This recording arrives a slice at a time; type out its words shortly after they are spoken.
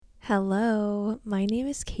Hello, my name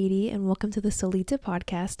is Katie, and welcome to the Solita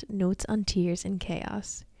podcast, Notes on Tears and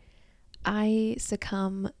Chaos. I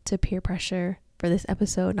succumb to peer pressure for this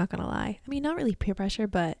episode, not gonna lie. I mean, not really peer pressure,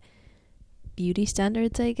 but beauty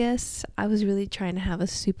standards, I guess. I was really trying to have a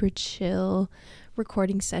super chill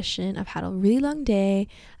recording session. I've had a really long day.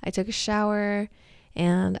 I took a shower,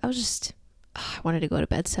 and I wanted to go to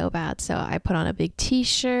bed so bad. So I put on a big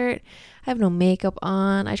t-shirt. I have no makeup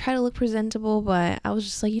on. I try to look presentable, but I was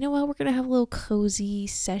just like, you know what? We're going to have a little cozy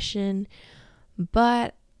session.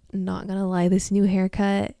 But not going to lie, this new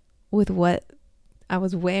haircut with what I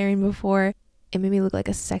was wearing before, it made me look like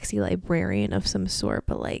a sexy librarian of some sort.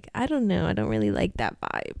 But I don't know. I don't really like that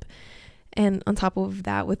vibe. And on top of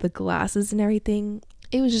that, with the glasses and everything,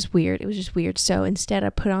 it was just weird. So instead, I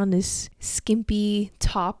put on this skimpy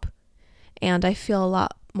top and I feel a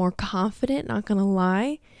lot more confident, not going to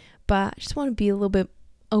lie. But I just want to be a little bit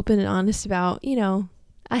open and honest about,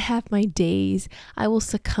 I have my days. I will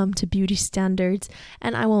succumb to beauty standards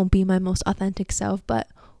and I won't be my most authentic self, but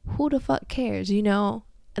who the fuck cares?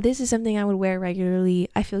 This is something I would wear regularly.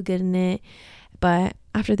 I feel good in it. But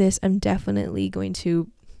after this, I'm definitely going to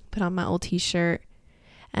put on my old t-shirt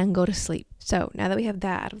and go to sleep. So now that we have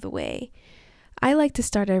that out of the way, I like to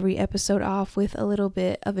start every episode off with a little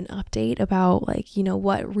bit of an update about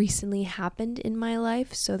what recently happened in my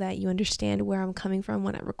life so that you understand where I'm coming from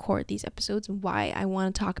when I record these episodes and why I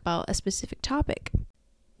want to talk about a specific topic.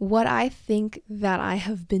 What I think that I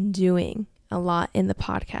have been doing a lot in the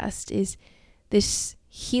podcast is this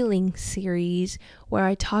healing series where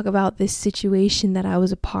I talk about this situation that I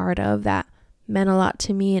was a part of that meant a lot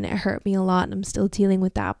to me and it hurt me a lot and I'm still dealing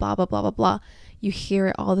with that, blah, blah, blah, blah, blah. You hear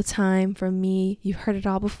it all the time from me. You've heard it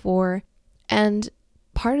all before. And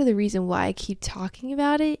part of the reason why I keep talking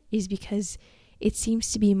about it is because it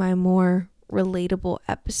seems to be my more relatable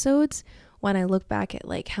episodes when I look back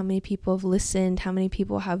at how many people have listened, how many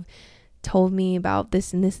people have told me about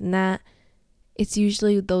this and this and that. It's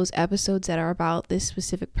usually those episodes that are about this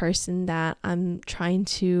specific person that I'm trying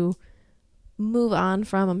to move on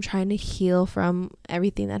from. I'm trying to heal from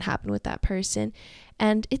everything that happened with that person.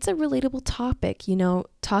 And it's a relatable topic,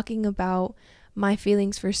 talking about my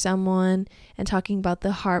feelings for someone and talking about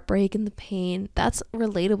the heartbreak and the pain. That's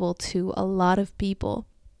relatable to a lot of people.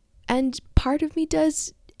 And part of me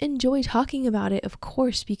does enjoy talking about it, of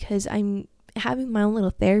course, because I'm having my own little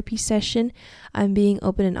therapy session. I'm being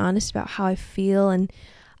open and honest about how I feel. And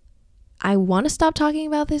I want to stop talking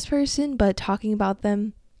about this person, but talking about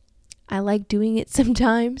them, I like doing it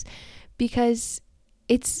sometimes because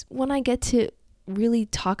it's when I get to really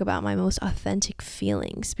talk about my most authentic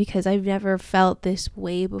feelings, because I've never felt this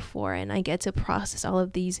way before and I get to process all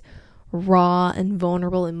of these raw and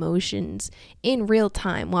vulnerable emotions in real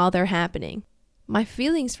time while they're happening. My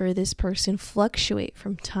feelings for this person fluctuate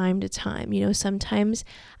from time to time. Sometimes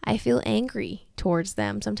I feel angry towards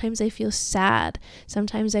them. Sometimes I feel sad.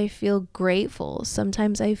 Sometimes I feel grateful.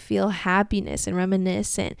 Sometimes I feel happiness and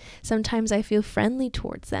reminiscent. Sometimes I feel friendly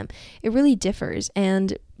towards them. It really differs.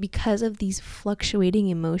 And because of these fluctuating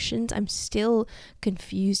emotions, I'm still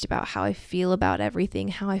confused about how I feel about everything,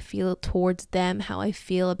 how I feel towards them, how I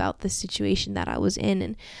feel about the situation that I was in,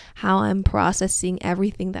 and how I'm processing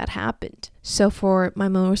everything that happened. So for my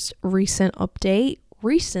most recent update,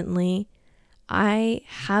 recently, I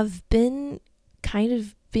have been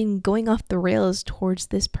going off the rails towards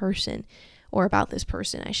this person, or about this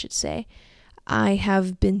person, I should say. I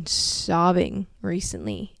have been sobbing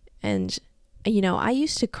recently, and I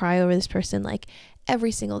used to cry over this person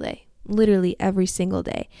every single day, literally every single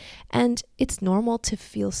day. And it's normal to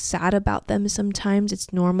feel sad about them sometimes.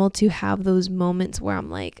 It's normal to have those moments where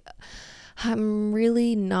I'm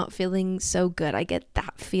really not feeling so good. I get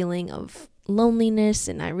that feeling of loneliness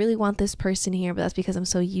and I really want this person here, but that's because I'm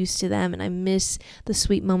so used to them and I miss the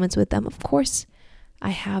sweet moments with them. Of course, I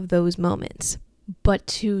have those moments. But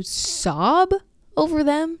to sob over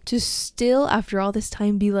them, to still, after all this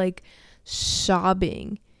time, be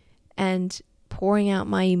sobbing and pouring out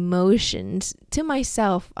my emotions to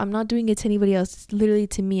myself. I'm not doing it to anybody else. It's literally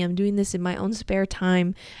to me. I'm doing this in my own spare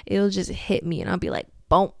time. It'll just hit me and I'll be like,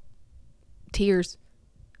 boom, tears,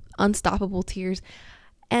 unstoppable tears.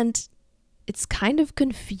 And it's kind of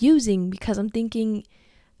confusing because I'm thinking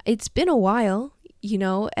it's been a while,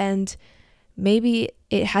 and maybe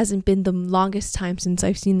it hasn't been the longest time since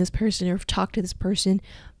I've seen this person or talked to this person,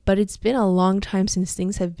 but it's been a long time since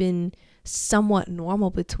things have been somewhat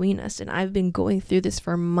normal between us. And I've been going through this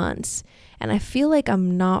for months and I feel like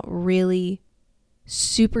I'm not really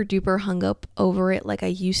super duper hung up over it like I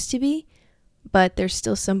used to be, but there's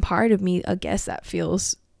still some part of me, I guess, that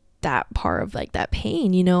feels that part of like that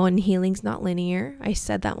pain, you know, and healing's not linear. I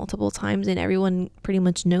said that multiple times, and everyone pretty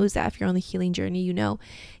much knows that. If you're on the healing journey, you know,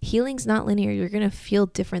 healing's not linear. You're going to feel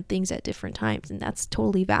different things at different times, and that's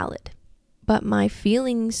totally valid. But my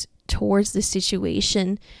feelings towards the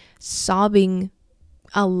situation, sobbing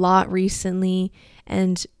a lot recently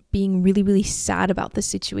and being really, really sad about the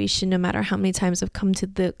situation, no matter how many times I've come to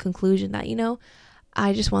the conclusion that, you know,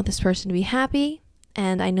 I just want this person to be happy.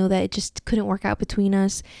 And I know that it just couldn't work out between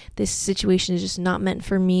us. This situation is just not meant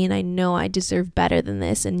for me. And I know I deserve better than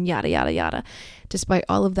this, and yada, yada, yada. Despite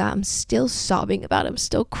all of that, I'm still sobbing about it. I'm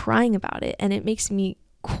still crying about it. And it makes me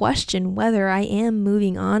question whether I am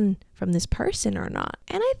moving on from this person or not.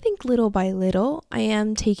 And I think little by little, I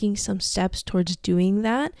am taking some steps towards doing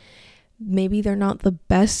that. Maybe they're not the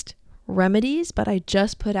best remedies, but I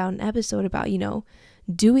just put out an episode about, you know,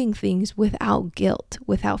 doing things without guilt,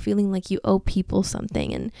 without feeling like you owe people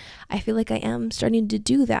something. And I feel like I am starting to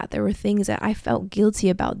do that. There were things that I felt guilty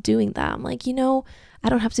about doing that. I'm like, you know, I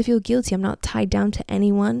don't have to feel guilty. I'm not tied down to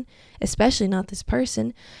anyone, especially not this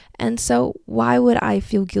person. And so why would I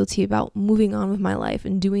feel guilty about moving on with my life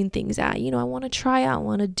and doing things that, you know, I want to try out, I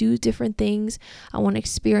want to do different things. I want to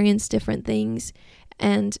experience different things.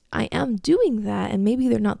 And I am doing that, and maybe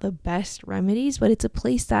they're not the best remedies, but it's a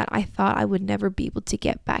place that I thought I would never be able to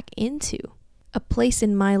get back into. A place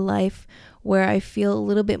in my life where I feel a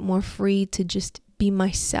little bit more free to just be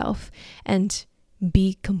myself and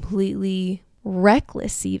be completely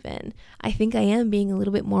reckless even. I think I am being a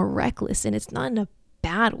little bit more reckless, and it's not in a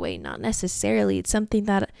bad way, not necessarily. It's something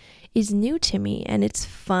that is new to me, and it's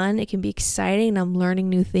fun. It can be exciting, and I'm learning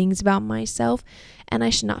new things about myself, and I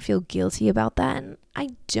should not feel guilty about that. And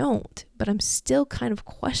I don't, but I'm still kind of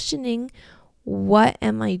questioning, what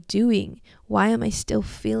am I doing? Why am I still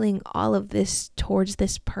feeling all of this towards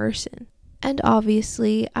this person? And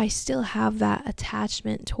obviously, I still have that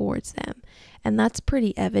attachment towards them, and that's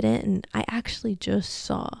pretty evident. And I actually just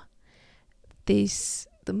saw the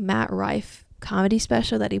Matt Rife comedy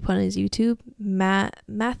special that he put on his YouTube.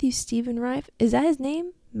 Matthew Stephen Rife, is that his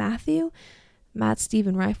name? Matt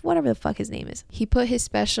Stephen Rife, whatever the fuck his name is. He put his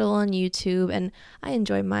special on YouTube, and I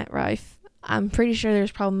enjoy Matt Rife. I'm pretty sure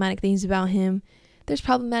there's problematic things about him. There's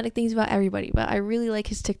problematic things about everybody, but I really like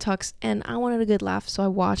his TikToks, and I wanted a good laugh, so I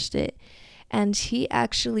watched it. And he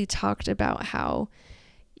actually talked about how,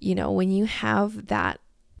 you know, when you have that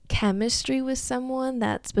chemistry with someone,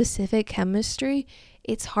 that specific chemistry,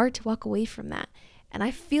 it's hard to walk away from that. And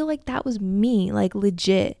I feel like that was me, like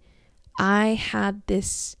legit. I had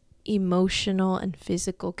this emotional and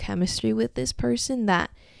physical chemistry with this person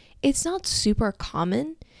that it's not super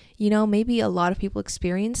common. You know, maybe a lot of people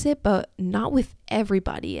experience it, but not with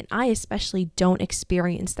everybody. And I especially don't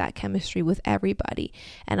experience that chemistry with everybody.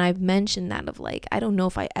 And I've mentioned that of like, I don't know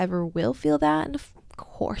if I ever will feel that. And of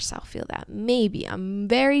course I'll feel that. Maybe. I'm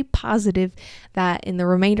very positive that in the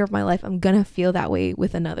remainder of my life, I'm gonna feel that way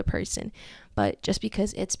with another person. But just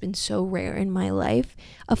because it's been so rare in my life,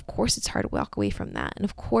 of course it's hard to walk away from that. And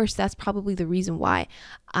of course that's probably the reason why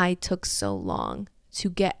I took so long to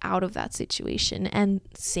get out of that situation. And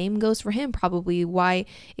same goes for him, probably why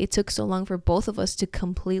it took so long for both of us to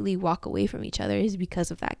completely walk away from each other is because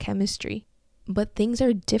of that chemistry. But things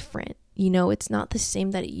are different. You know, it's not the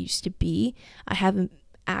same that it used to be. I haven't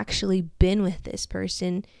actually been with this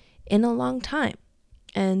person in a long time,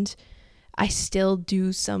 and I still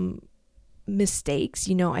do some mistakes.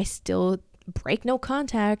 You know, I still break no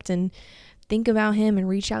contact and think about him and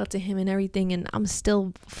reach out to him and everything, and I'm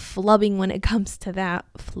still flubbing when it comes to that.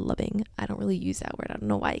 Flubbing, I don't really use that word. I don't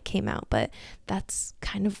know why it came out, but that's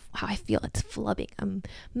kind of how I feel. It's flubbing. I'm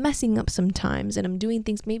messing up sometimes, and I'm doing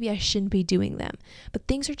things maybe I shouldn't be doing them, but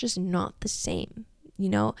things are just not the same, you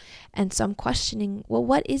know? And so I'm questioning, well,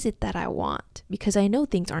 what is it that I want? Because I know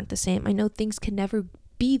things aren't the same. I know things can never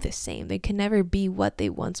be the same. They can never be what they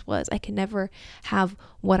once was. I can never have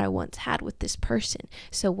what I once had with this person.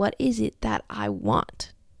 So what is it that I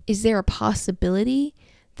want? Is there a possibility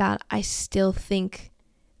that I still think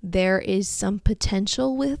there is some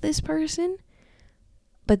potential with this person?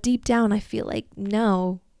 But deep down I feel like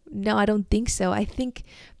no, I don't think so. I think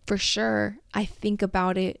for sure I think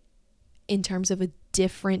about it in terms of a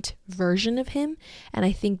different version of him, and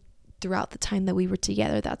I think throughout the time that we were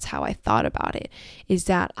together, that's how I thought about it, is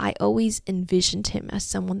that I always envisioned him as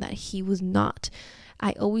someone that he was not.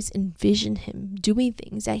 I always envisioned him doing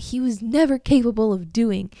things that he was never capable of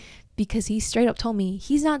doing, because he straight up told me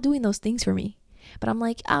he's not doing those things for me. But I'm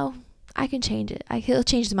like, oh, I can change it. He'll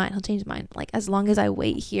change his mind. He'll change his mind. Like, as long as I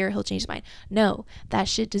wait here, he'll change his mind. No, that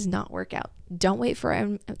shit does not work out. Don't wait for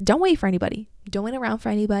anybody. Don't wait around for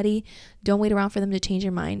anybody. Don't wait around for them to change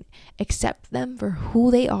your mind. Accept them for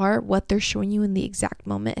who they are, what they're showing you in the exact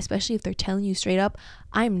moment, especially if they're telling you straight up,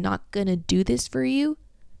 I'm not going to do this for you.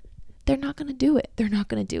 They're not going to do it. They're not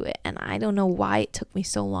going to do it. And I don't know why it took me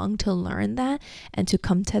so long to learn that and to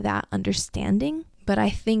come to that understanding. But I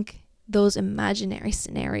think those imaginary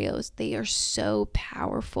scenarios, they are so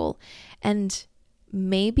powerful. And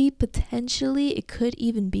maybe potentially it could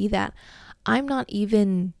even be that I'm not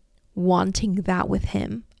even wanting that with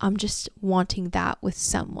him. I'm just wanting that with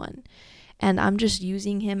someone. And I'm just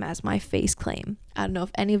using him as my face claim. I don't know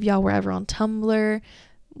if any of y'all were ever on Tumblr,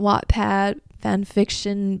 Wattpad, fan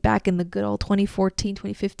fiction back in the good old 2014,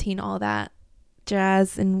 2015, all that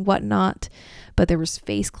jazz and whatnot. But there was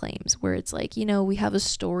face claims where it's like, we have a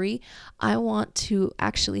story. I want to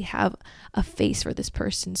actually have a face for this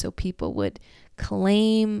person, so people would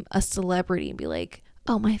claim a celebrity and be like,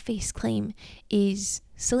 oh, my face claim is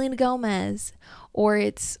Selena Gomez, or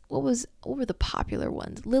it's what were the popular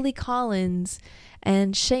ones, Lily Collins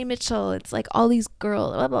and Shay Mitchell. It's like all these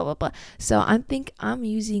girls, blah blah blah blah. So I'm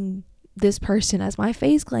using this person as my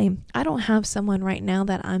face claim. I don't have someone right now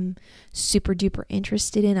that I'm super duper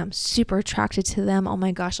interested in. I'm super attracted to them. Oh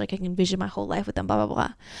my gosh, like I can envision my whole life with them, blah blah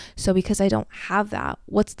blah. So because I don't have that,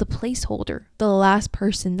 what's the placeholder? The last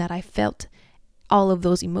person that I felt all of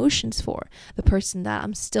those emotions for, the person that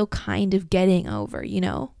I'm still kind of getting over,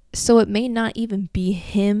 So it may not even be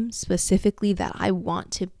him specifically that I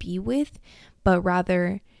want to be with, but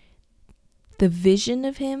rather the vision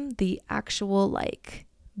of him, the actual like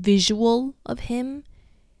visual of him,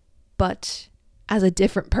 but as a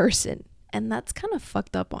different person. And that's kind of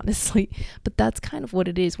fucked up, honestly, but that's kind of what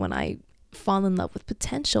it is when I fall in love with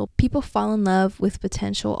potential. People fall in love with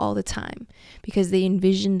potential all the time because they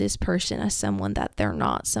envision this person as someone that they're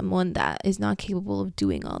not, someone that is not capable of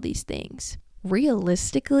doing all these things.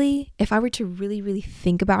 Realistically, if I were to really, really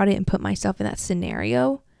think about it and put myself in that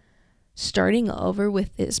scenario, starting over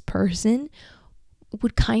with this person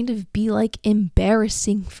would kind of be like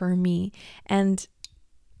embarrassing for me. And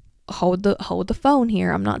hold the phone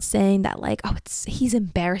here. I'm not saying that like, oh, he's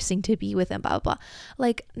embarrassing to be with him, blah blah.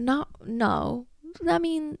 Like, no. I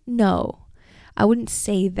mean, no. I wouldn't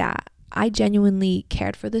say that. I genuinely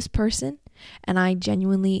cared for this person and I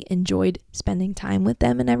genuinely enjoyed spending time with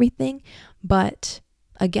them and everything. But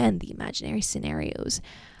again, the imaginary scenarios,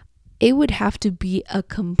 it would have to be a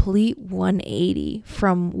complete 180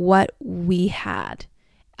 from what we had.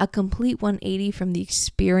 A complete 180 from the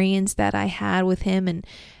experience that I had with him and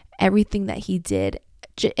everything that he did.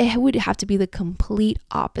 It would have to be the complete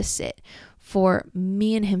opposite for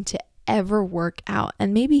me and him to ever work out.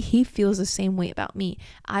 And maybe he feels the same way about me.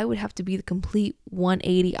 I would have to be the complete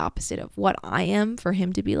 180 opposite of what I am for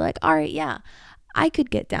him to be like, all right, yeah, I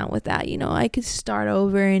could get down with that. I could start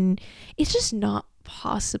over, and it's just not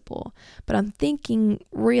possible. But I'm thinking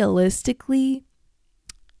realistically,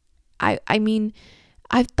 I mean,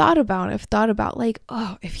 I've thought about like,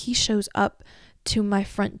 oh, if he shows up to my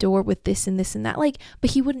front door with this and this and that, like,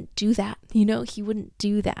 but he wouldn't do that. He wouldn't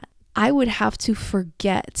do that. I would have to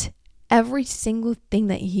forget every single thing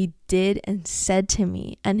that he did and said to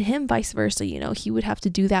me, and him vice versa. He would have to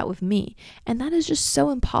do that with me, and that is just so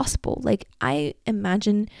impossible. Like, I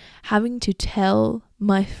imagine having to tell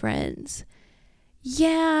my friends,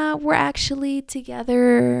 yeah, we're actually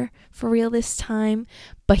together for real this time,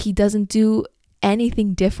 but he doesn't do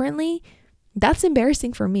anything differently. That's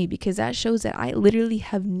embarrassing for me because that shows that I literally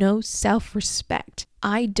have no self-respect.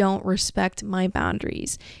 I don't respect my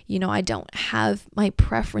boundaries. I don't have my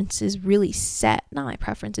preferences really set. Not my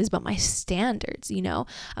preferences, but my standards.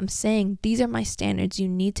 I'm saying these are my standards. You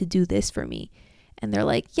need to do this for me. And they're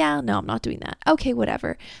like, yeah, no, I'm not doing that. Okay,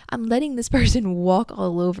 whatever. I'm letting this person walk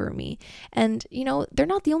all over me. And, they're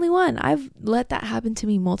not the only one. I've let that happen to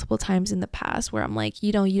me multiple times in the past where I'm like,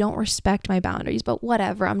 you don't respect my boundaries, but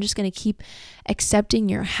whatever. I'm just going to keep accepting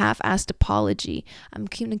your half-assed apology. I'm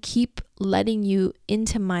going to keep letting you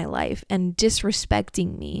into my life and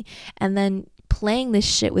disrespecting me. And then playing this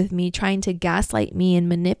shit with me, trying to gaslight me and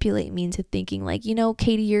manipulate me into thinking like,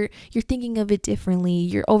 Katie, you're thinking of it differently,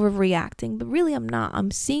 you're overreacting. But really, I'm not.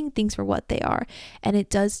 I'm seeing things for what they are. And it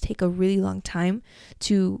does take a really long time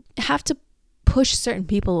to have to push certain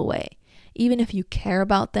people away. Even if you care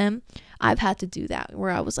about them, I've had to do that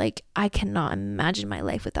where I was like, I cannot imagine my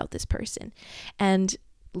life without this person. And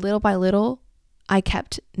little by little, I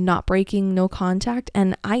kept not breaking no contact.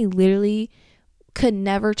 And I literally could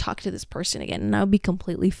never talk to this person again, and I would be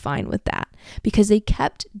completely fine with that, because they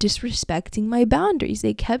kept disrespecting my boundaries.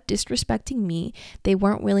 They kept disrespecting me. They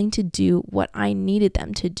weren't willing to do what I needed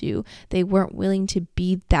them to do. They weren't willing to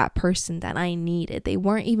be that person that I needed. They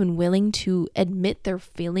weren't even willing to admit their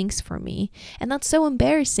feelings for me. And that's so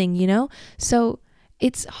embarrassing, you know? So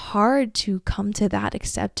it's hard to come to that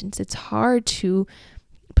acceptance. It's hard to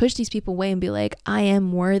push these people away and be like, I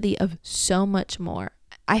am worthy of so much more.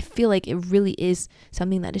 I feel like it really is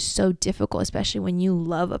something that is so difficult, especially when you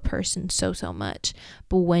love a person so much.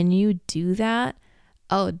 But when you do that,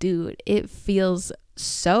 oh dude, it feels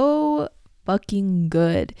so fucking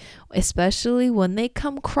good, especially when they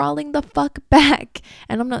come crawling the fuck back.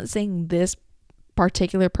 And I'm not saying this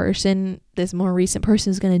particular person, this more recent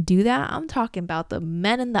person, is going to do that. I'm talking about the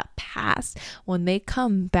men in the past. When they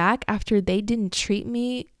come back after they didn't treat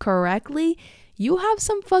me correctly, you have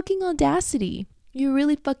some fucking audacity. You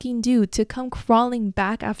really fucking do, to come crawling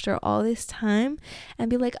back after all this time and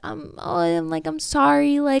be like, I'm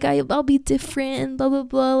sorry, like I'll be different and blah blah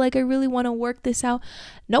blah, like I really want to work this out.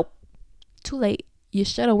 Nope, too late. You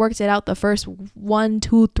should have worked it out the first 1,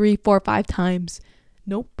 2, 3, 4, 5 times.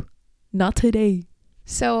 Nope, not today.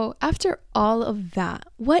 So after all of that,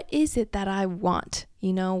 what is it that I want?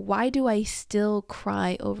 You know, why do I still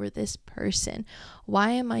cry over this person? Why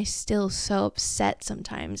am I still so upset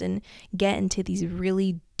sometimes and get into these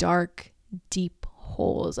really dark, deep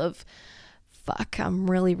holes of, fuck, I'm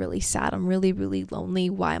really, really sad. I'm really, really lonely.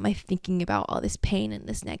 Why am I thinking about all this pain and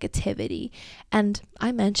this negativity? And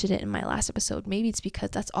I mentioned it in my last episode. Maybe it's because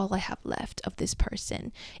that's all I have left of this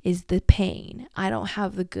person is the pain. I don't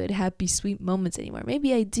have the good, happy, sweet moments anymore.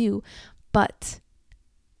 Maybe I do, but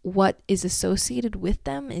what is associated with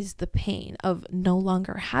them is the pain of no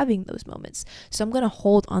longer having those moments. So I'm going to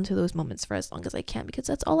hold on to those moments for as long as I can, because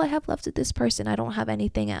that's all I have left with this person. I don't have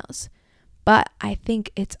anything else. But I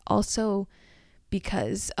think it's also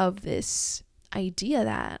because of this idea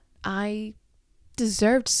that I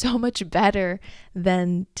deserved so much better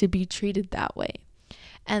than to be treated that way.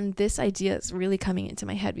 And this idea is really coming into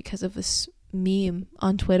my head because of this meme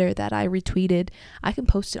on Twitter that I retweeted. I can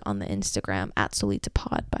post it on the Instagram at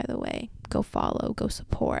SolitaPod, by the way. Go follow, go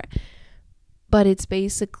support. But it's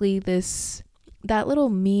basically that little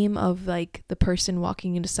meme of like the person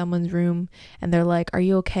walking into someone's room and they're like, are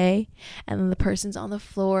you okay? And then the person's on the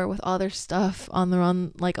floor with all their stuff on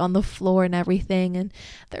the floor and everything, and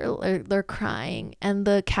they're crying, and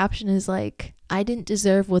the caption is like, I didn't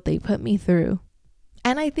deserve what they put me through.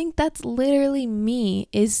 And I think that's literally me,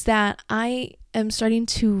 is that I am starting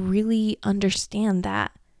to really understand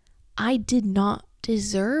that I did not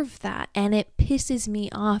deserve that. And it pisses me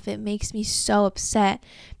off. It makes me so upset,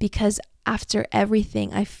 because after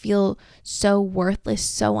everything, I feel so worthless,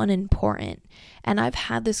 so unimportant. And I've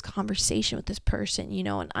had this conversation with this person, you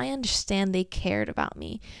know, and I understand they cared about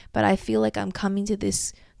me, but I feel like I'm coming to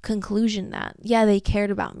this conclusion that, yeah, they cared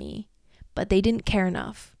about me, but they didn't care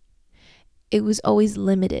enough. It was always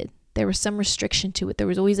limited. There was some restriction to it. There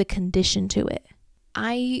was always a condition to it.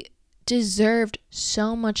 I deserved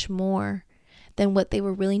so much more than what they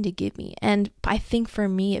were willing to give me. And I think for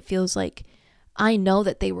me, it feels like I know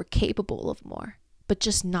that they were capable of more, but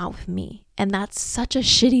just not with me. And that's such a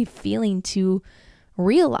shitty feeling to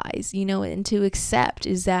realize, you know, and to accept,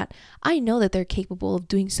 is that I know that they're capable of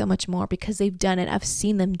doing so much more because they've done it. I've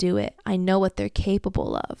seen them do it. I know what they're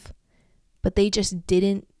capable of, but they just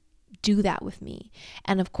didn't do that with me.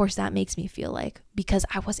 And of course that makes me feel like, because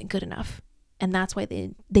I wasn't good enough, and that's why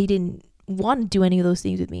they didn't want to do any of those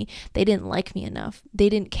things with me. They didn't like me enough. They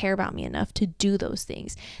didn't care about me enough to do those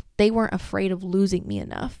things. They weren't afraid of losing me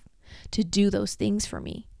enough to do those things for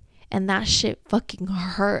me. And that shit fucking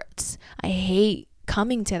hurts. I hate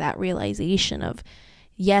coming to that realization of,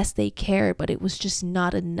 yes, they cared, but it was just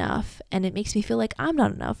not enough. And it makes me feel like I'm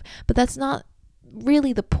not enough. But that's not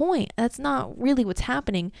really the point. That's not really what's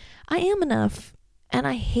happening. I am enough. And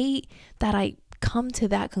I hate that I come to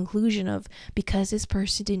that conclusion of, because this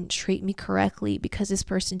person didn't treat me correctly, because this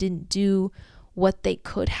person didn't do what they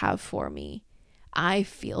could have for me, I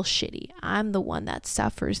feel shitty. I'm the one that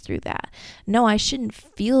suffers through that. No, I shouldn't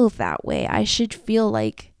feel that way. I should feel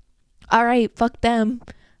like, all right, fuck them,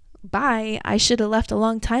 bye. I should have left a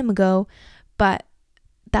long time ago. But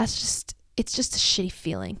it's just a shitty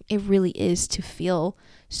feeling. It really is, to feel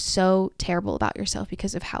so terrible about yourself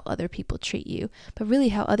because of how other people treat you. But really,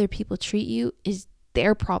 how other people treat you is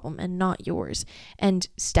their problem and not yours. And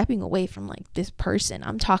stepping away from like this person,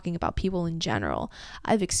 I'm talking about people in general.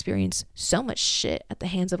 I've experienced so much shit at the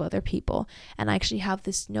hands of other people. And I actually have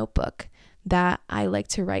this notebook that I like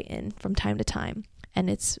to write in from time to time. And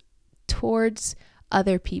it's towards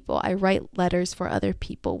other people. I write letters for other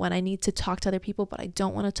people when I need to talk to other people, but I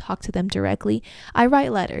don't want to talk to them directly. I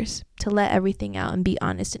write letters to let everything out and be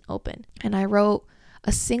honest and open. And I wrote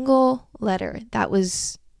a single letter that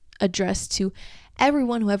was addressed to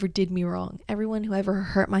everyone who ever did me wrong, everyone who ever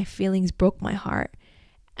hurt my feelings, broke my heart.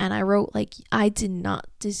 And I wrote, like, I did not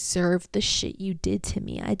deserve the shit you did to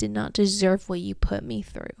me. I did not deserve what you put me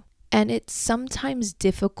through. And it's sometimes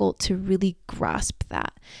difficult to really grasp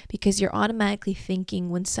that, because you're automatically thinking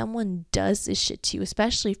when someone does this shit to you,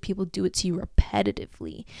 especially if people do it to you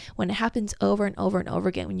repetitively, when it happens over and over and over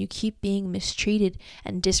again, when you keep being mistreated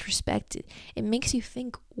and disrespected, it makes you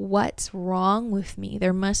think, what's wrong with me?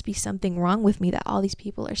 There must be something wrong with me that all these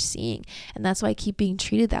people are seeing. And that's why I keep being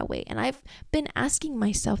treated that way. And I've been asking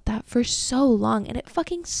myself that for so long, and it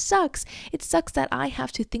fucking sucks. It sucks that I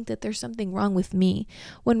have to think that there's something wrong with me,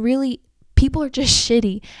 when really people are just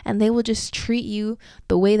shitty and they will just treat you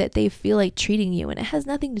the way that they feel like treating you. And it has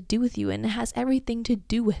nothing to do with you, and it has everything to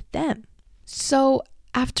do with them. So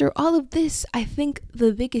after all of this, I think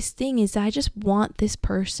the biggest thing is that I just want this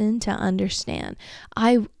person to understand.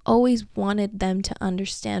 I've always wanted them to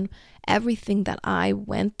understand everything that I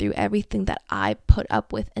went through, everything that I put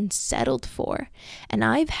up with and settled for. And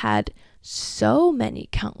I've had so many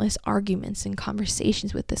countless arguments and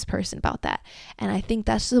conversations with this person about that. And I think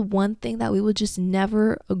that's the one thing that we will just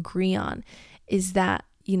never agree on, is that,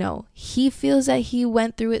 you know, he feels that he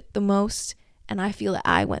went through it the most, and I feel that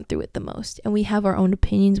I went through it the most. And we have our own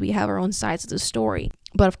opinions. We have our own sides of the story.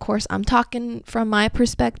 But of course, I'm talking from my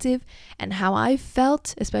perspective and how I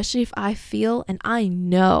felt, especially if I feel and I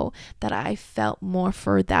know that I felt more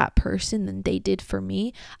for that person than they did for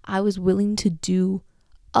me. I was willing to do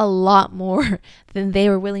a lot more than they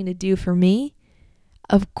were willing to do for me.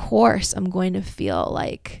 Of course, I'm going to feel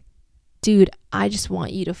like, dude, I just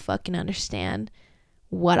want you to fucking understand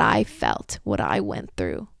what I felt, what I went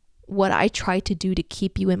through, what I tried to do to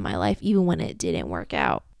keep you in my life, even when it didn't work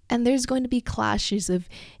out. And there's going to be clashes of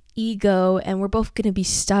ego, and we're both going to be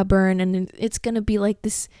stubborn, and it's going to be like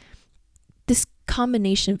this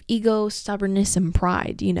combination of ego, stubbornness, and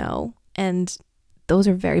pride, you know? And those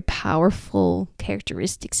are very powerful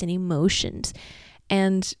characteristics and emotions.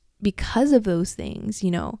 And because of those things,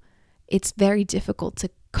 you know, it's very difficult to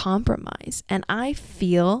compromise. And I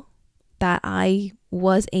feel that I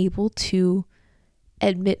was able to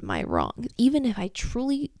admit my wrong, even if I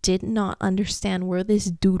truly did not understand where this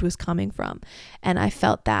dude was coming from. And I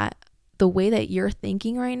felt that the way that you're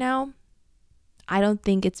thinking right now, I don't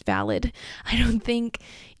think it's valid. I don't think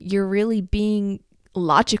you're really being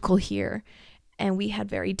logical here. And we had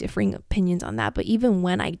very differing opinions on that. But even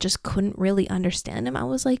when I just couldn't really understand him, I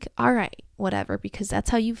was like, all right, whatever, because that's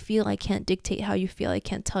how you feel. I can't dictate how you feel. I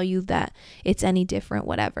can't tell you that it's any different,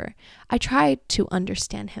 whatever. I tried to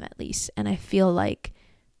understand him at least. And I feel like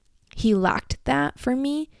he lacked that for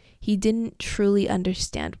me. He didn't truly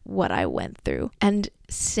understand what I went through. And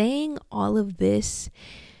saying all of this,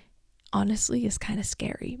 honestly, is kind of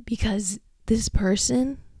scary, because this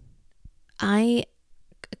person, I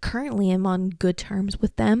currently am on good terms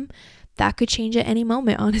with them. That could change at any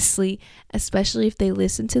moment, honestly, especially if they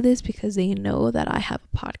listen to this, because they know that I have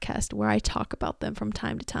a podcast where I talk about them from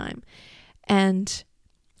time to time. And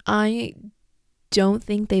I don't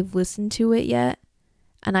think they've listened to it yet,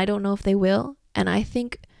 and I don't know if they will. And I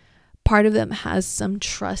think part of them has some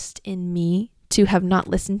trust in me to have not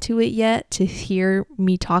listened to it yet, to hear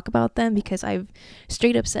me talk about them, because I've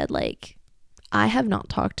straight up said, like, I have not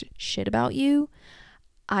talked shit about you.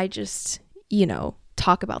 I just, you know,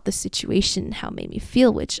 talk about the situation, how it made me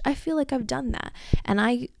feel, which I feel like I've done that. And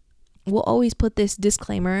I will always put this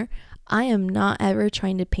disclaimer: I am not ever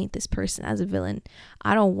trying to paint this person as a villain.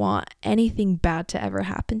 I don't want anything bad to ever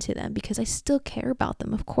happen to them, because I still care about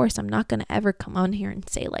them. Of course, I'm not going to ever come on here and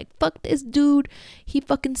say, like, fuck this dude, he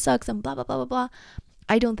fucking sucks, and blah, blah, blah, blah, blah.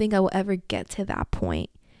 I don't think I will ever get to that point.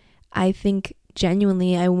 I think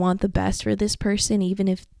genuinely I want the best for this person, even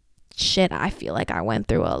if shit, I feel like I went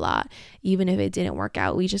through a lot. Even if it didn't work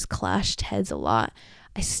out, we just clashed heads a lot.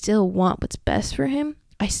 I still want what's best for him.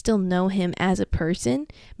 I still know him as a person.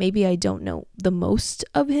 Maybe I don't know the most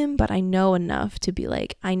of him, but I know enough to be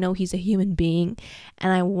like, I know he's a human being,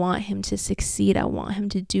 and I want him to succeed. I want him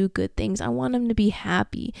to do good things. I want him to be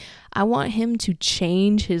happy. I want him to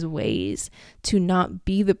change his ways, to not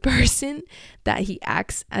be the person that he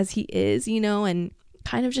acts as he is, you know, and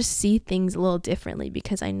kind of just see things a little differently,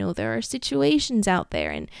 because I know there are situations out there.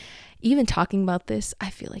 And even talking about this, I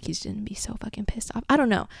feel like he's gonna be so fucking pissed off. I don't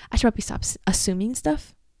know. I should probably stop assuming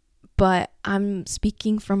stuff, but I'm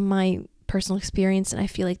speaking from my personal experience, and I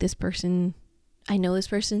feel like I know this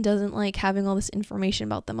person doesn't like having all this information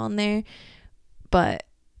about them on there, But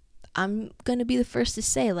I'm going to be the first to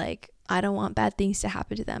say, like, I don't want bad things to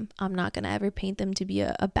happen to them. I'm not going to ever paint them to be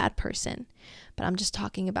a bad person. But I'm just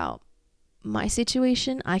talking about my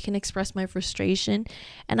situation. I can express my frustration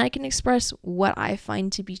and I can express what I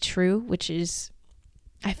find to be true, which is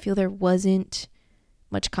I feel there wasn't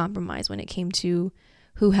much compromise when it came to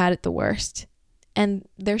who had it the worst. And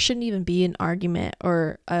there shouldn't even be an argument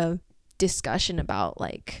or a discussion about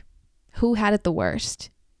like who had it the worst.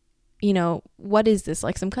 You know, what is this,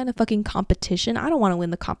 like some kind of fucking competition? I don't want to win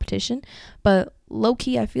the competition, but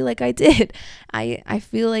low-key I feel like I did. I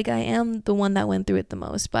feel like I am the one that went through it the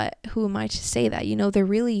most, but who am I to say that? You know, there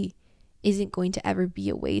really isn't going to ever be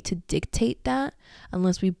a way to dictate that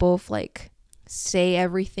unless we both like say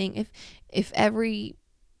everything. If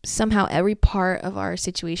somehow every part of our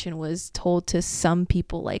situation was told to some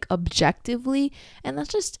people like objectively, and that's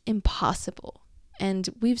just impossible. And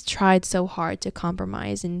we've tried so hard to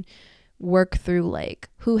compromise and work through like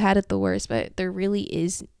who had it the worst, but there really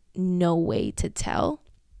is no way to tell.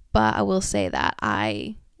 But I will say that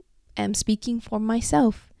I am speaking for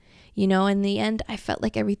myself. You know, in the end, I felt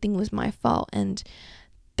like everything was my fault, and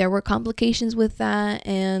there were complications with that,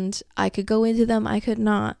 and I could go into them, I could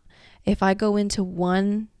not. If I go into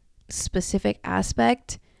one specific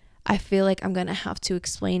aspect, I feel like I'm going to have to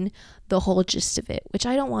explain the whole gist of it, which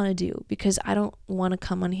I don't want to do because I don't want to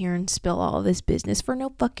come on here and spill all of this business for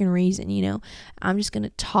no fucking reason, you know. I'm just going to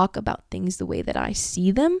talk about things the way that I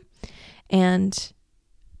see them, and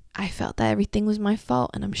I felt that everything was my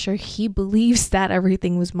fault, and I'm sure he believes that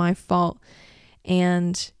everything was my fault,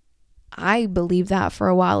 and I believed that for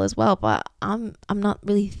a while as well, but I'm not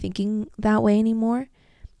really thinking that way anymore.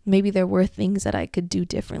 Maybe there were things that I could do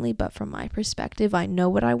differently, but from my perspective, I know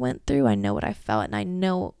what I went through, I know what I felt, and I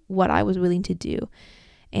know what I was willing to do.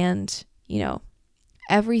 And, you know,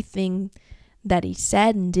 everything that he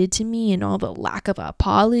said and did to me and all the lack of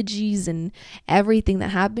apologies and everything that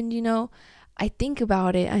happened, you know, I think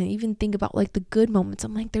about it. I even think about like the good moments.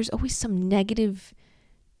 I'm like, there's always some negative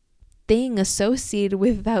thing associated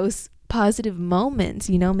with those positive moments.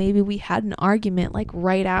 You know, maybe we had an argument like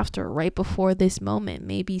right before this moment.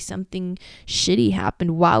 Maybe something shitty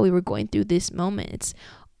happened while we were going through this moment. It's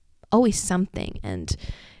always something. And,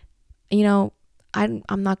 you know, I'm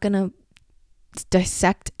not going to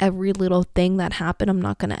dissect every little thing that happened. I'm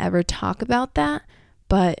not going to ever talk about that.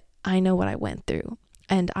 But I know what I went through.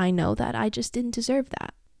 And I know that I just didn't deserve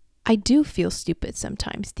that. I do feel stupid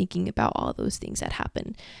sometimes thinking about all those things that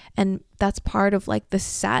happened. And that's part of like the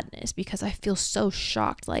sadness because I feel so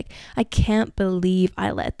shocked. Like, I can't believe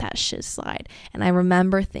I let that shit slide. And I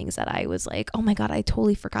remember things that I was like, oh my God, I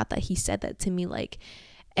totally forgot that he said that to me like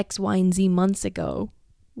X, Y, and Z months ago.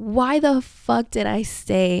 Why the fuck did I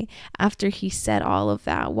stay after he said all of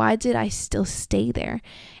that? Why did I still stay there?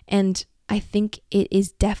 And I think it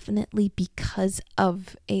is definitely because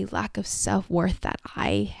of a lack of self-worth that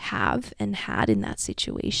I have and had in that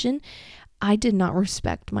situation. I did not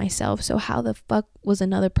respect myself. So how the fuck was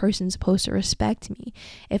another person supposed to respect me?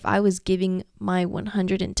 If I was giving my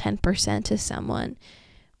 110% to someone,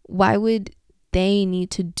 why would they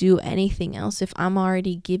need to do anything else if I'm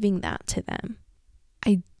already giving that to them?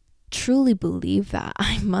 I truly believe that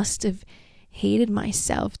I must have hated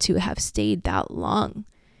myself to have stayed that long.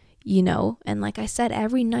 You know, and like I said,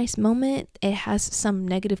 every nice moment, it has some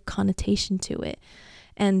negative connotation to it.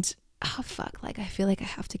 And oh fuck, like I feel like I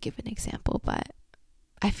have to give an example, but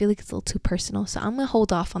I feel like it's a little too personal. So I'm going to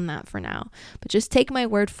hold off on that for now. But just take my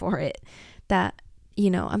word for it that,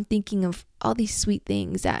 you know, I'm thinking of all these sweet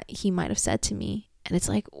things that he might have said to me. And it's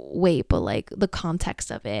like, wait, but like the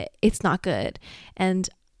context of it, it's not good. And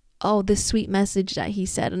oh, this sweet message that he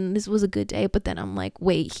said, and this was a good day, but then I'm like,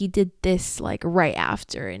 wait, he did this like right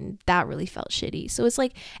after, and that really felt shitty. So it's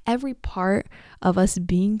like every part of us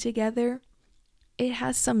being together, it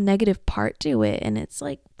has some negative part to it, and it's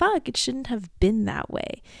like, fuck, it shouldn't have been that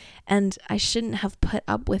way, and I shouldn't have put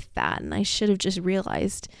up with that, and I should have just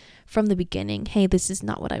realized from the beginning, hey, this is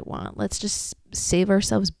not what I want. Let's just save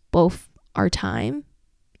ourselves both our time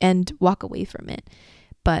and walk away from it.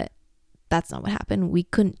 But that's not what happened. We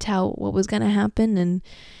couldn't tell what was going to happen, and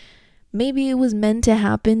maybe it was meant to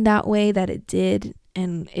happen that way that it did,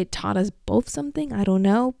 and it taught us both something. I don't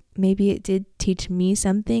know. Maybe it did teach me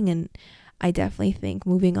something, and I definitely think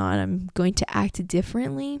moving on, I'm going to act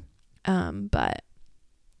differently. But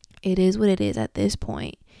it is what it is at this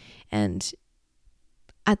point. And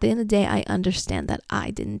at the end of the day, I understand that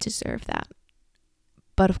I didn't deserve that.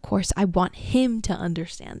 But of course, I want him to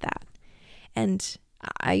understand that. And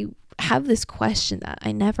I have this question that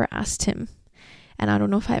I never asked him, and I don't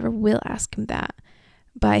know if I ever will ask him that,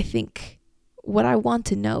 but I think what I want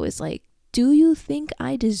to know is like, do you think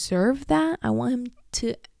I deserve that? I want him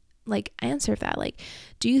to answer that.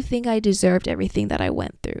 Do you think I deserved everything that I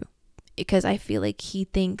went through? Because I feel like he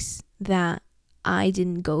thinks that I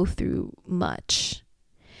didn't go through much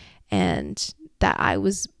and that I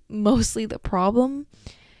was mostly the problem.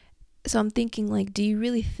 So I'm thinking, do you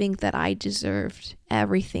really think that I deserved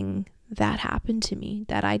everything that happened to me,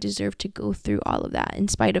 that I deserved to go through all of that in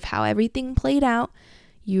spite of how everything played out?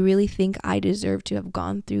 You really think I deserve to have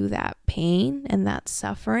gone through that pain and that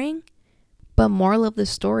suffering? But moral of the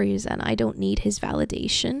story is that I don't need his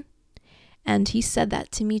validation. And he said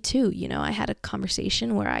that to me too. I had a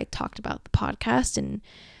conversation where I talked about the podcast and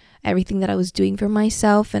everything that I was doing for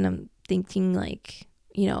myself. And I'm thinking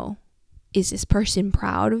is this person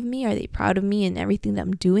proud of me? Are they proud of me and everything that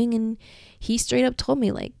I'm doing? And he straight up told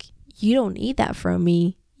me, you don't need that from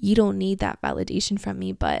me. You don't need that validation from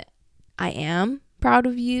me, but I am proud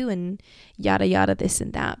of you and yada, yada, this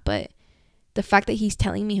and that. But the fact that he's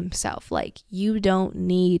telling me himself, you don't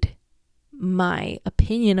need my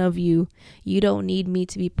opinion of you. You don't need me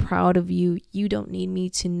to be proud of you. You don't need me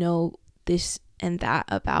to know this and that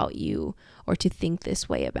about you or to think this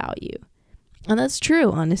way about you. And that's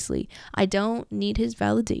true, honestly. I don't need his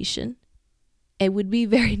validation. It would be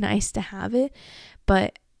very nice to have it,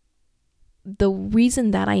 but the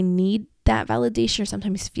reason that I need that validation or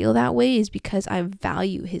sometimes feel that way is because I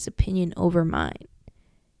value his opinion over mine.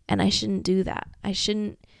 And I shouldn't do that. I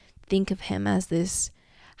shouldn't think of him as this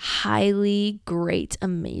highly great,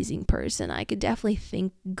 amazing person. I could definitely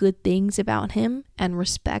think good things about him and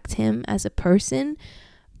respect him as a person,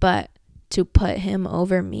 but to put him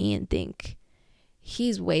over me and think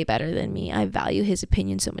he's way better than me, I value his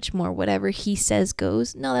opinion so much more, whatever he says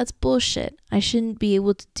goes, no, that's bullshit. I shouldn't be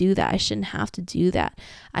able to do that. I shouldn't have to do that.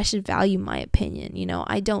 I should value my opinion.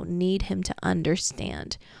 I don't need him to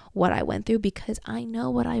understand what I went through because I know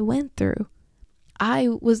what I went through. I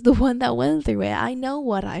was the one that went through it. I know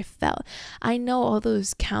what I felt. I know all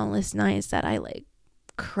those countless nights that I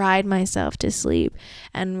cried myself to sleep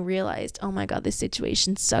and realized, oh my God, this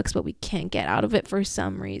situation sucks, but we can't get out of it for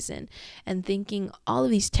some reason. And thinking all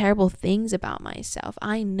of these terrible things about myself.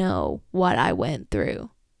 I know what I went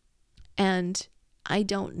through. And I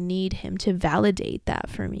don't need him to validate that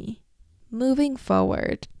for me. Moving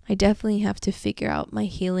forward, I definitely have to figure out my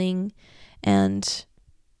healing, and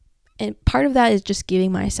part of that is just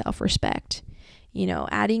giving myself respect.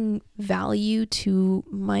 Adding value to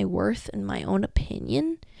my worth and my own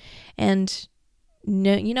opinion. And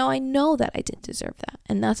I know that I didn't deserve that.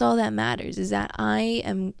 And that's all that matters, is that I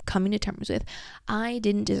am coming to terms with, I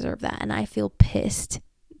didn't deserve that. And I feel pissed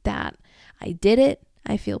that I did it.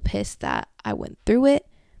 I feel pissed that I went through it.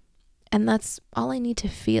 And that's all I need to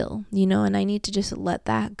feel, and I need to just let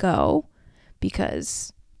that go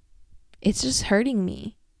because it's just hurting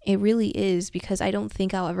me. It really is, because I don't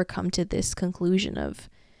think I'll ever come to this conclusion of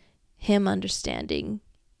him understanding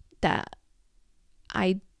that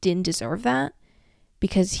I didn't deserve that,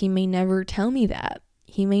 because he may never tell me that.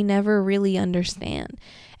 He may never really understand.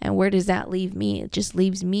 And where does that leave me? It just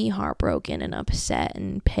leaves me heartbroken and upset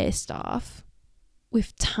and pissed off.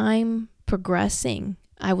 With time progressing,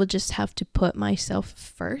 I will just have to put myself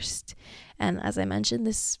first. And as I mentioned,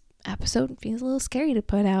 this episode feels a little scary to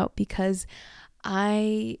put out because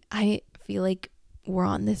I feel like we're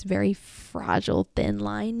on this very fragile, thin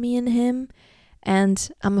line, me and him.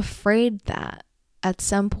 And I'm afraid that at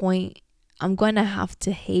some point I'm going to have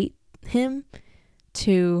to hate him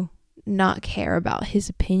to not care about his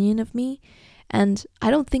opinion of me. And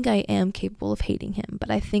I don't think I am capable of hating him,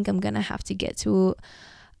 but I think I'm going to have to get to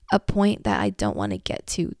a point that I don't want to get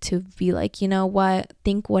to be like, you know what,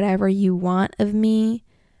 think whatever you want of me.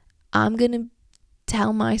 I'm going to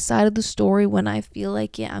tell my side of the story when I feel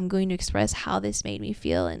like it. I'm going to express how this made me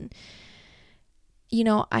feel. And,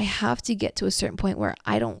 I have to get to a certain point where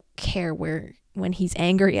I don't care when he's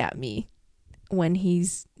angry at me, when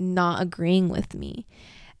he's not agreeing with me.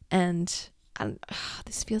 And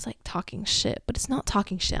this feels like talking shit, but it's not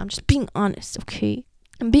talking shit. I'm just being honest, okay?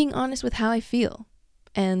 I'm being honest with how I feel.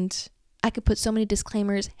 And I could put so many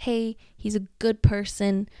disclaimers. Hey, he's a good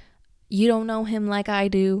person. You don't know him like I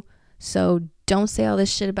do, so don't say all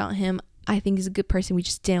this shit about him. I think he's a good person. We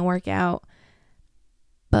just didn't work out.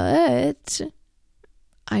 But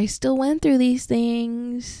I still went through these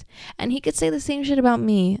things. And he could say the same shit about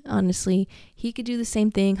me, honestly. He could do the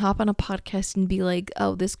same thing, hop on a podcast and be like,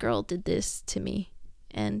 oh, this girl did this to me.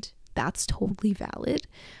 And that's totally valid.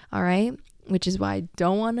 All right? Which is why I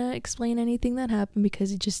don't want to explain anything that happened,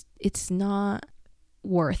 because it's not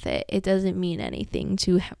worth it. It doesn't mean anything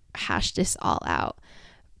to hash this all out.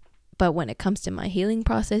 But when it comes to my healing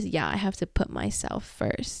process, yeah, I have to put myself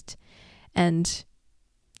first. and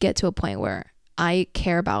get to a point where I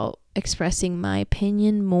care about expressing my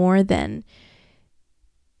opinion more than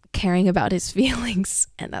caring about his feelings,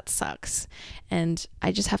 and that sucks. And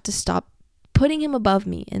I just have to stop putting him above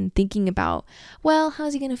me and thinking about, well,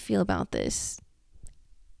 how's he gonna feel about this?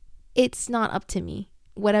 It's not up to me.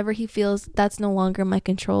 Whatever he feels, that's no longer my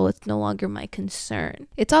control. It's no longer my concern.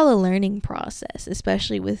 It's all a learning process,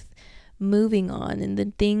 especially with moving on and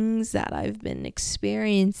the things that I've been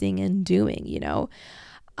experiencing and doing, you know.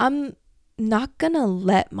 I'm not gonna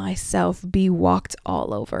let myself be walked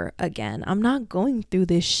all over again. I'm not going through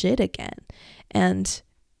this shit again. And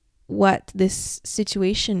what this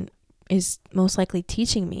situation is most likely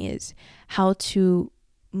teaching me is how to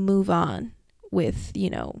move on with, you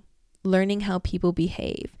know, learning how people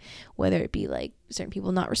behave, whether it be like certain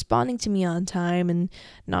people not responding to me on time and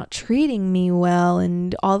not treating me well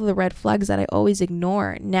and all the red flags that I always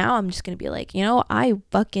ignore. Now I'm just gonna be like, you know, I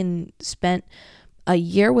fucking spent a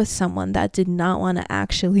year with someone that did not want to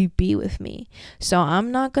actually be with me. So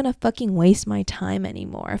I'm not going to fucking waste my time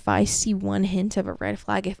anymore. If I see one hint of a red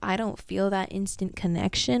flag, if I don't feel that instant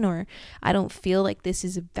connection, or I don't feel like this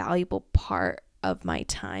is a valuable part of my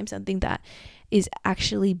time, something that is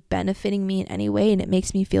actually benefiting me in any way, and it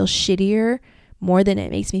makes me feel shittier more than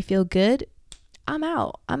it makes me feel good, I'm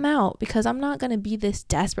out, because I'm not going to be this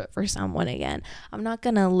desperate for someone again. I'm not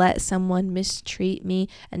going to let someone mistreat me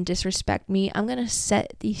and disrespect me. I'm going to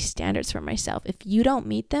set these standards for myself. If you don't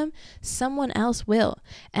meet them, someone else will.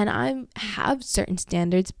 And I have certain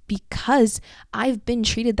standards because I've been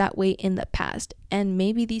treated that way in the past. And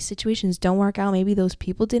maybe these situations don't work out. Maybe those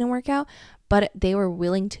people didn't work out, but they were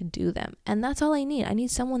willing to do them. And that's all I need. I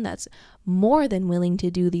need someone that's more than willing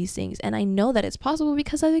to do these things. And I know that it's possible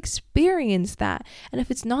because I've experienced that. And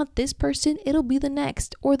if it's not this person, it'll be the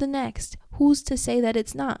next or the next. Who's to say that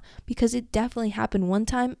it's not? Because it definitely happened one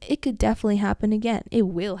time. It could definitely happen again. It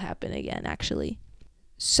will happen again, actually.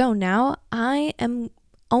 So now I am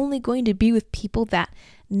only going to be with people that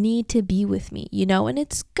need to be with me, you know, and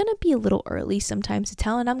it's gonna be a little early sometimes to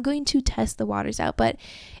tell, and I'm going to test the waters out. But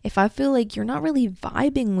if I feel like you're not really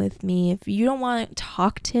vibing with me, if you don't want to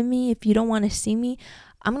talk to me, if you don't want to see me,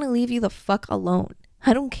 I'm gonna leave you the fuck alone.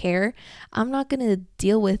 I don't care. I'm not gonna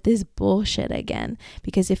deal with this bullshit again,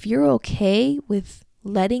 because if you're okay with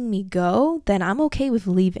letting me go, then I'm okay with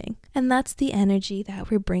leaving. And that's the energy that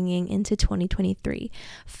we're bringing into 2023.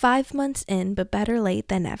 5 months in, but better late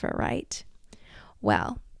than never, right?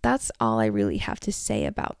 Well, that's all I really have to say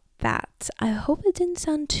about that. I hope it didn't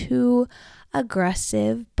sound too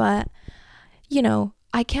aggressive, but you know,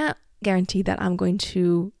 I can't guarantee that I'm going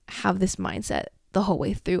to have this mindset the whole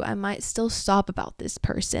way through. I might still stop about this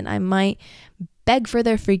person. I might beg for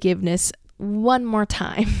their forgiveness one more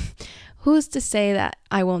time. Who's to say that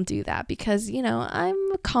I won't do that? Because, you know, I'm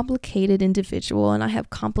a complicated individual and I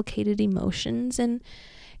have complicated emotions, and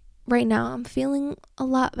right now I'm feeling a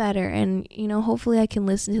lot better. And, you know, hopefully I can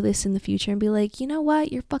listen to this in the future and be like, you know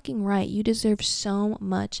what? You're fucking right. You deserve so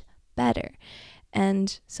much better.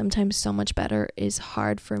 And sometimes so much better is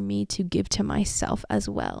hard for me to give to myself as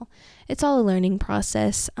well. It's all a learning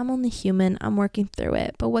process. I'm only human. I'm working through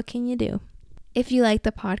it. But what can you do? If you like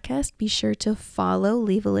the podcast, be sure to follow,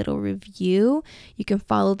 leave a little review. You can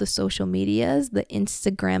follow the social medias. The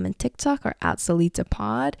Instagram and TikTok are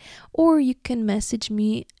 @SolitaPod, or you can message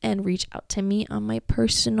me and reach out to me on my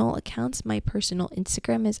personal accounts. My personal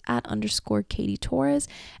Instagram is @_Katie Torres,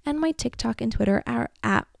 and my TikTok and Twitter are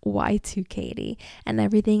 @Y2Katie, and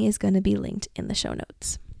everything is going to be linked in the show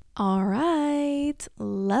notes. All right.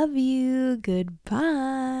 Love you.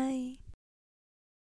 Goodbye.